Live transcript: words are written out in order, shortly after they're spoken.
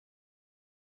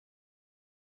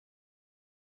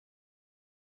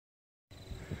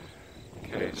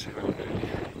Okay, let's have a look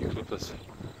at Eucalyptus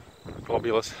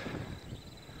globulus.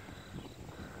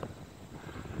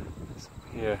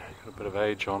 Yeah, got a bit of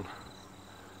age on.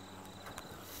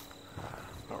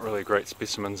 Not really great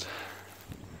specimens.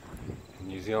 In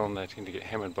New Zealand they tend to get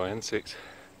hammered by insects.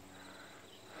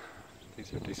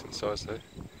 These are decent size though.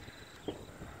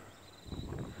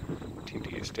 Tend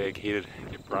to get stag-headed,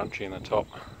 get branchy in the top.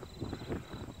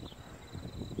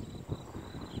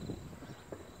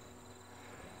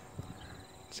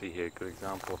 See here a good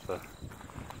example of the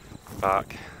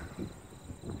bark.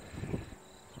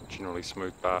 Generally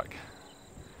smooth bark.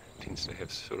 Tends to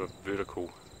have sort of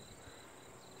vertical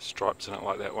stripes in it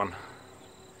like that one.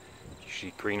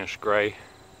 Usually greenish grey.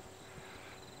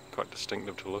 Quite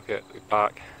distinctive to look at, the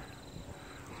bark.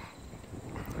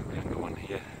 And the one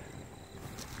here.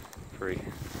 Very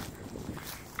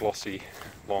glossy,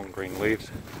 long green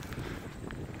leaves.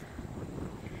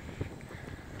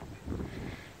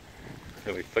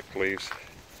 Really thick leaves.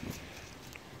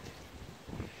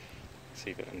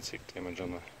 See the insect damage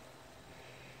on the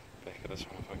back of this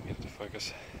one if I can get it to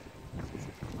focus.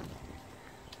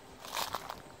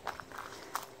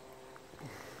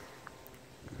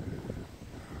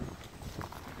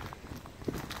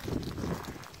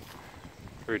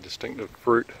 Very distinctive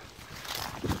fruit.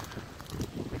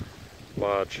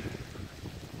 Large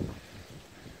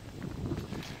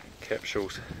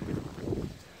capsules.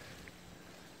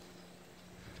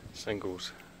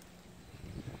 Singles.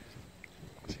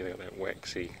 See they got that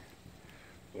waxy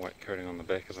white coating on the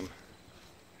back of them.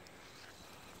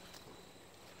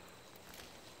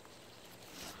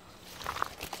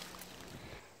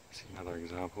 See another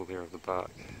example there of the bark.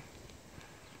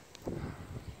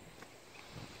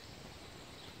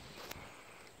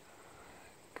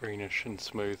 Greenish and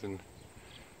smooth and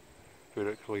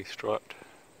vertically striped.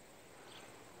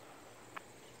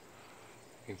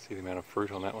 You can see the amount of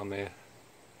fruit on that one there.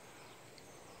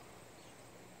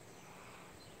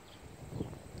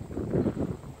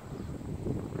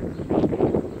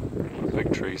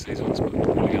 Big trees, these ones, but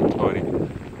really untidy.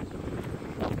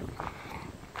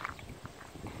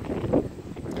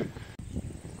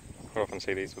 I often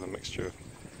see these with a mixture of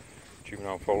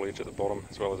juvenile foliage at the bottom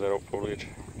as well as adult foliage.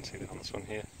 You can see that on this one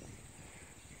here.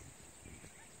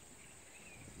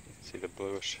 See the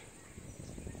bluish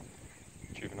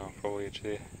juvenile foliage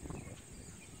there.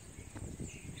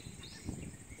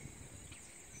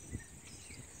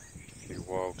 A few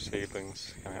wild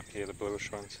seedlings coming up here, the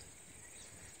bluish ones.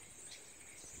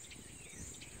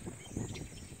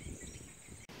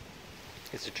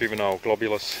 It's a juvenile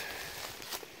globulus.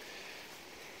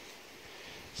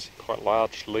 See quite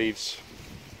large leaves,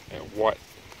 white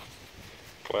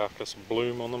glaucous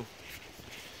bloom on them.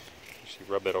 Actually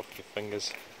rub that off with your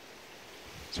fingers.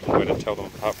 It's one way to tell them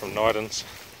apart from nidans.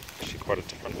 Actually quite a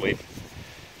different leaf.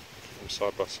 Keep them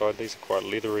side by side. These are quite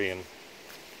leathery and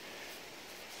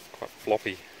quite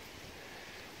floppy.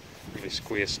 Really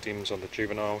square stems on the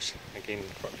juveniles. Again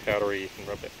quite powdery, you can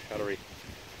rub that powdery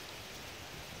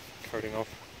coating off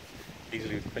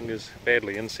easily with fingers.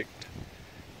 Badly insect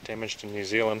damaged in New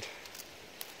Zealand.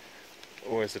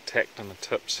 Always attacked on the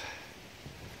tips.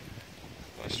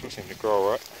 They still seem to grow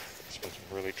alright. This one's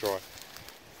really dry.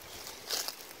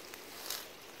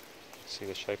 See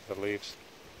the shape of the leaves.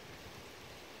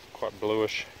 Quite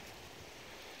bluish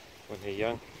when they're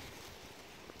young.